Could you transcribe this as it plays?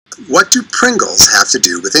What do Pringles have to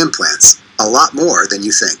do with implants? A lot more than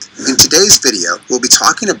you think. In today's video, we'll be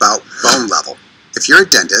talking about bone level. If you're a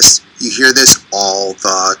dentist, you hear this all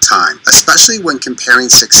the time, especially when comparing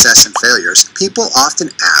success and failures. People often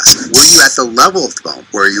ask, were you at the level of the bone?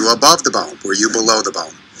 Were you above the bone? Were you below the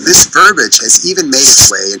bone? This verbiage has even made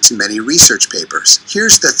its way into many research papers.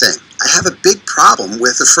 Here's the thing. I have a big problem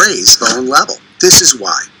with the phrase bone level. This is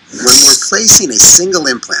why. When we're placing a single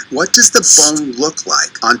implant, what does the bone look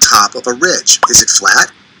like on top of a ridge? Is it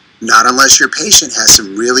flat? Not unless your patient has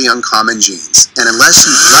some really uncommon genes. And unless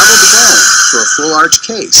you level the bone for a full arch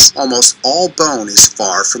case, almost all bone is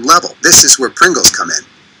far from level. This is where Pringles come in.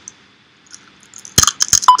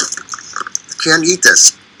 I can't eat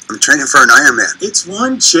this. I'm training for an Ironman. It's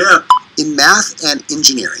one chip. In math and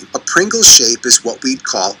engineering, a Pringles shape is what we'd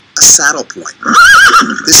call a saddle point.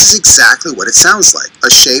 This is exactly what it sounds like, a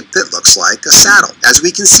shape that looks like a saddle. As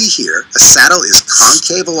we can see here, a saddle is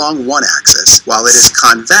concave along one axis, while it is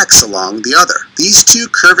convex along the other. These two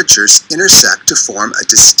curvatures intersect to form a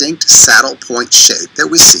distinct saddle point shape that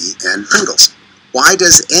we see in Pringles. Why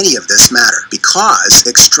does any of this matter? Because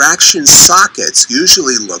extraction sockets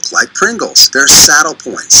usually look like Pringles. They're saddle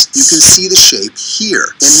points. You can see the shape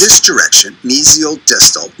here. In this direction, mesial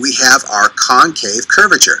distal, we have our concave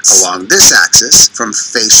curvature. Along this axis, from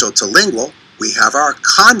facial to lingual, we have our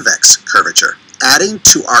convex curvature. Adding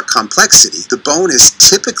to our complexity, the bone is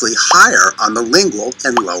typically higher on the lingual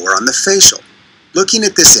and lower on the facial. Looking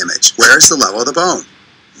at this image, where is the level of the bone?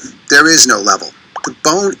 There is no level. The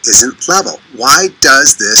bone isn't level. Why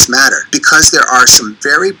does this matter? Because there are some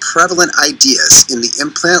very prevalent ideas in the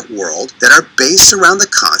implant world that are based around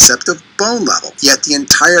the concept of bone level. Yet the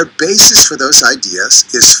entire basis for those ideas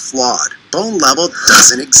is flawed. Bone level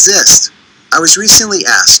doesn't exist. I was recently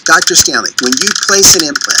asked, Dr. Stanley, when you place an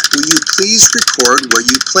implant, will you please record where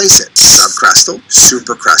you place it? Subcrestal,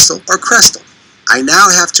 supracrestal, or crestal? I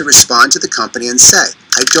now have to respond to the company and say,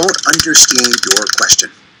 I don't understand your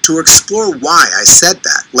question. To explore why I said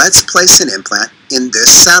that, let's place an implant in this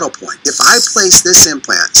saddle point. If I place this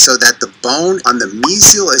implant so that the bone on the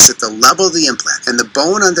mesial is at the level of the implant and the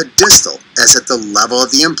bone on the distal is at the level of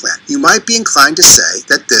the implant, you might be inclined to say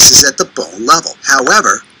that this is at the bone level.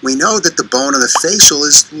 However, we know that the bone on the facial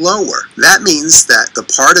is lower. That means that the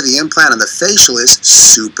part of the implant on the facial is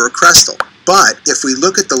supracrestal. But if we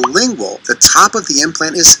look at the lingual, the top of the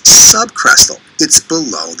implant is subcrestal. It's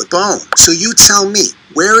below the bone. So you tell me,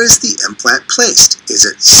 where is the implant placed? Is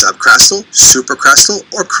it subcrestal, supracrestal,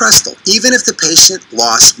 or crestal? Even if the patient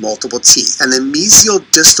lost multiple teeth and the mesial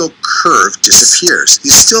distal curve disappears, you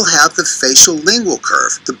still have the facial lingual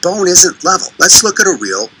curve. The bone isn't level. Let's look at a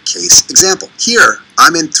real case example. Here,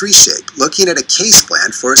 I'm in 3 shape, looking at a case plan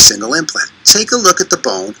for a single implant. Take a look at the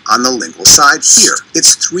bone on the lingual side here.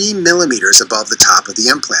 It's 3 millimeters above the top of the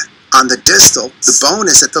implant. On the distal, the bone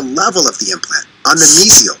is at the level of the implant. On the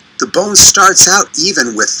mesial, the bone starts out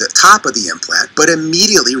even with the top of the implant, but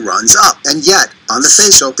immediately runs up. And yet, on the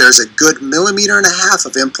facial, there's a good 1.5 millimeters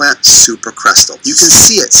of implant supracrestal. You can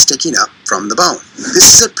see it sticking up from the bone.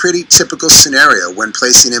 This is a pretty typical scenario when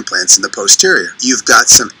placing implants in the posterior. You've got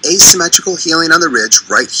some asymmetrical healing on the ridge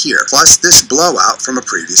right here, plus this blowout from a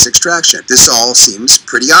previous extraction. This all seems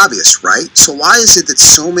pretty obvious, right? So why is it that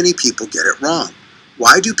so many people get it wrong?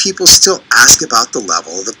 Why do people still ask about the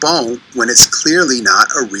level of the bone when it's clearly not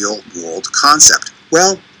a real-world concept?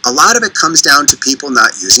 Well, a lot of it comes down to people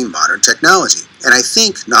not using modern technology, and I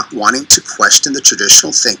think not wanting to question the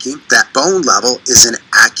traditional thinking that bone level is an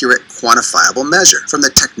accurate, quantifiable measure. From the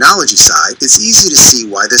technology side, it's easy to see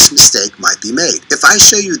why this mistake might be made. If I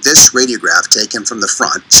show you this radiograph taken from the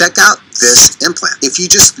front, check out this implant. If you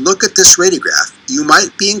just look at this radiograph, you might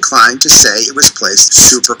be inclined to say it was placed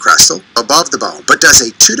supracrestal, above the bone. But does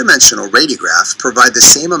a two-dimensional radiograph provide the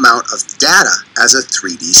same amount of data as a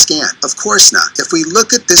 3D scan? Of course not. If we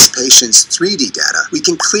look at this patient's 3D data, we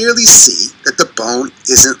can clearly see that the bone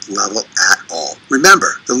isn't level at all.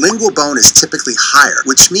 Remember, the lingual bone is typically higher,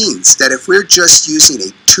 which means that if we're just using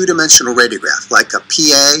a two-dimensional radiograph, like a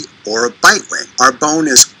PA or a bite wing, our bone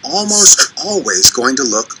is almost always going to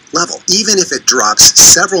look level, even if it drops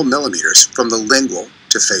several millimeters from the lingual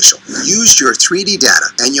to facial. Use your 3D data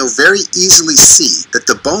and you'll very easily see that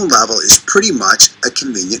the bone level is pretty much a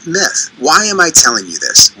convenient myth. Why am I telling you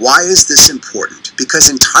this? Why is this important?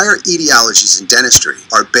 Because entire etiologies in dentistry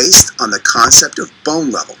are based on the concept of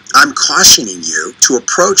bone level. I'm cautioning you to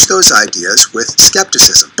approach those ideas with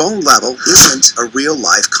skepticism. Bone level isn't a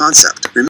real-life concept.